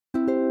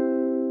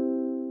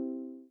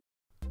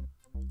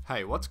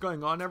Hey, what's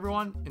going on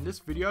everyone? In this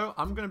video,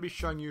 I'm going to be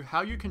showing you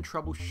how you can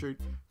troubleshoot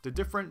the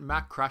different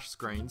Mac crash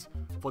screens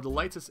for the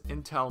latest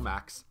Intel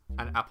Macs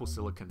and Apple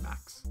Silicon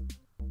Macs.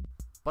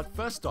 But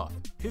first off,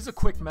 here's a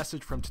quick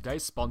message from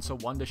today's sponsor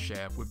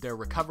Wondershare with their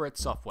Recover It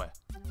software.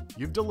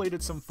 You've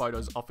deleted some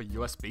photos off a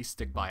USB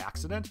stick by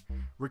accident?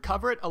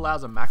 Recover It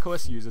allows a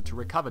macOS user to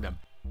recover them,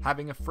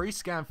 having a free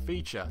scan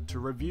feature to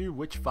review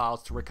which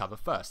files to recover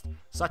first,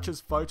 such as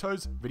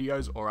photos,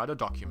 videos, or other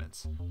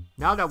documents.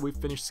 Now that we've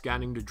finished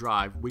scanning the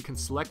drive, we can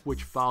select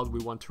which files we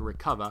want to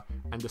recover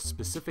and the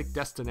specific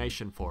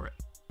destination for it.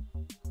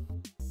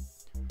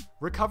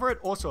 Recover It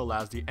also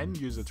allows the end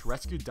user to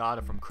rescue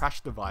data from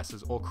crashed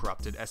devices or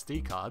corrupted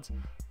SD cards,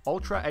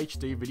 Ultra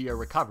HD video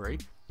recovery,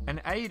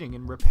 and aiding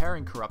in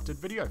repairing corrupted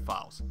video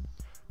files.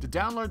 The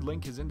download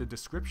link is in the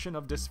description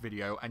of this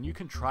video and you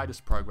can try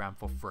this program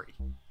for free.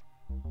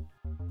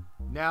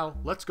 Now,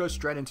 let's go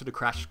straight into the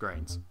crash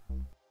screens.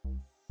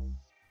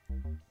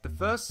 The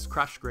first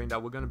crash screen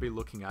that we're going to be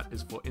looking at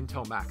is for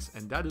Intel Macs,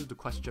 and that is the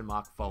question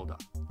mark folder.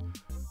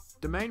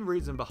 The main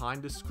reason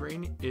behind this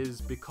screen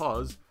is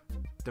because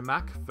the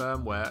Mac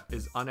firmware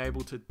is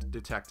unable to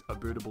detect a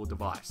bootable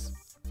device,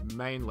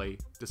 mainly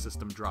the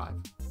system drive.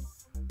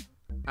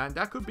 And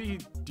that could be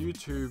due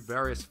to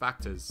various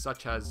factors,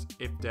 such as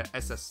if the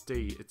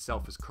SSD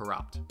itself is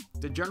corrupt.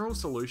 The general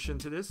solution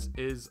to this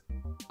is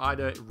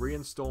either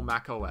reinstall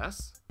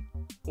macOS,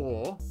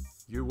 or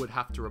you would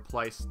have to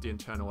replace the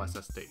internal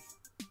SSD.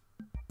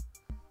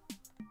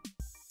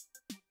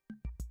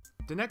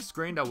 The next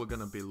screen that we're going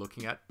to be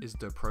looking at is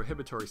the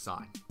prohibitory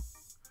sign.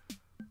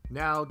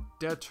 Now,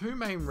 there are two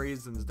main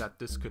reasons that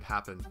this could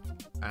happen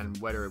and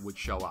whether it would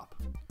show up.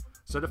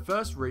 So the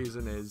first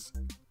reason is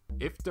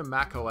if the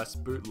macOS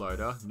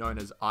bootloader, known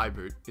as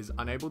iBoot, is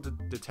unable to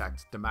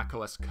detect the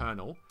macOS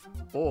kernel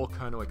or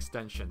kernel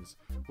extensions,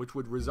 which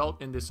would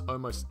result in this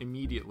almost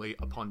immediately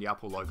upon the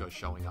Apple logo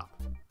showing up.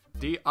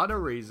 The other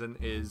reason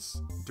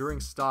is during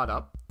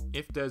startup,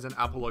 if there's an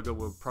Apple logo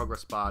with a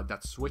progress bar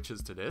that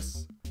switches to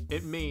this,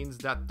 it means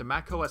that the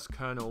macOS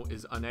kernel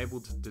is unable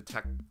to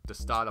detect the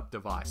startup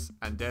device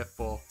and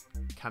therefore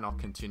cannot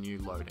continue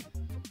loading.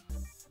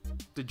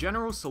 The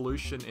general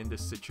solution in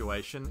this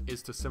situation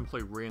is to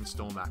simply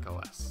reinstall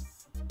macOS.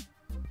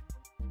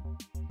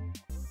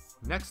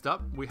 Next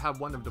up, we have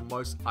one of the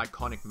most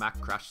iconic Mac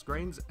crash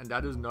screens, and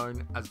that is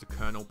known as the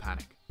kernel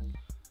panic.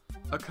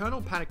 A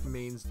kernel panic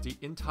means the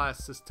entire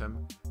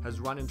system has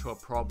run into a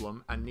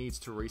problem and needs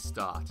to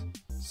restart.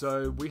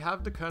 So we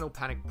have the kernel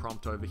panic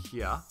prompt over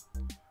here,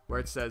 where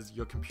it says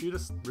your computer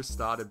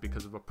restarted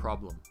because of a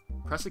problem.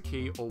 Press a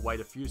key or wait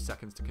a few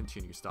seconds to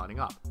continue starting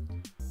up.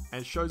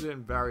 And it shows it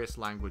in various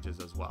languages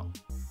as well.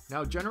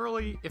 Now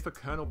generally, if a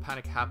kernel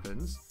panic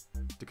happens,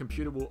 the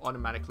computer will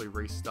automatically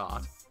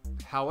restart.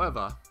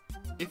 However,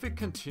 if it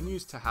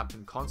continues to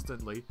happen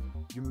constantly,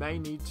 you may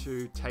need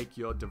to take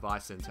your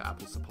device into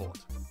Apple support,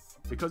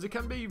 because it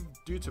can be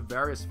due to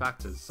various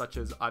factors such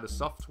as either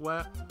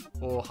software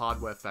or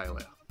hardware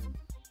failure.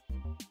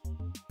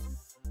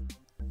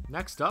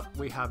 Next up,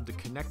 we have the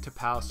Connect to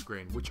Power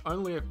screen, which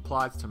only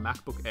applies to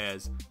MacBook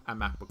Airs and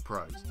MacBook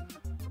Pros.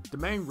 The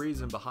main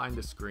reason behind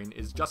this screen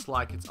is just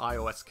like its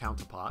iOS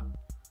counterpart.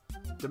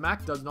 The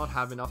Mac does not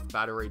have enough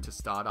battery to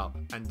start up,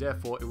 and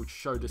therefore it would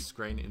show this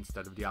screen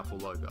instead of the Apple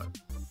logo.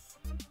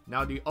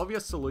 Now the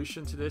obvious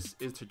solution to this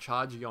is to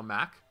charge your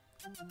Mac,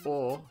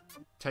 or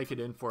take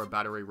it in for a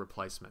battery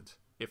replacement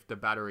if the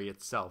battery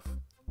itself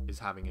is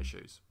having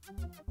issues.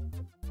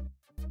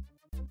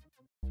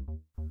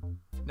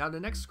 Now the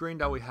next screen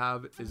that we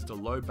have is the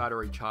low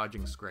battery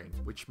charging screen,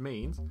 which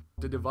means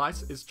the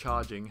device is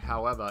charging,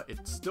 however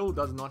it still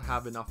does not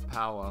have enough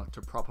power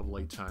to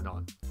properly turn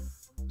on.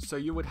 So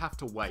you would have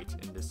to wait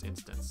in this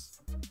instance.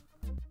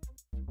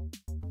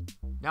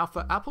 Now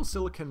for Apple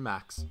Silicon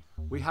Macs,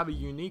 we have a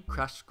unique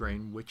crash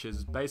screen which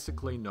is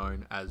basically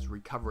known as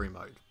recovery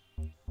mode.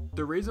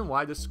 The reason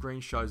why this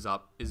screen shows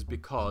up is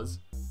because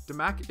the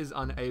Mac is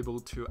unable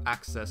to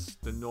access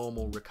the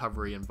normal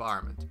recovery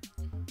environment,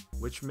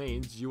 which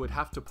means you would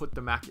have to put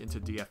the Mac into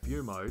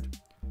DFU mode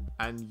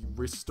and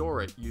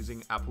restore it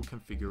using Apple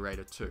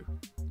Configurator 2.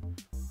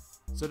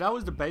 So that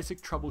was the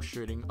basic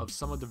troubleshooting of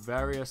some of the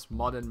various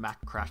modern Mac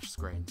crash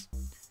screens.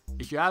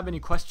 If you have any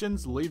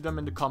questions, leave them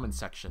in the comments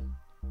section.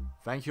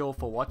 Thank you all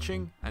for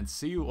watching, and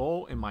see you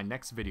all in my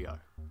next video.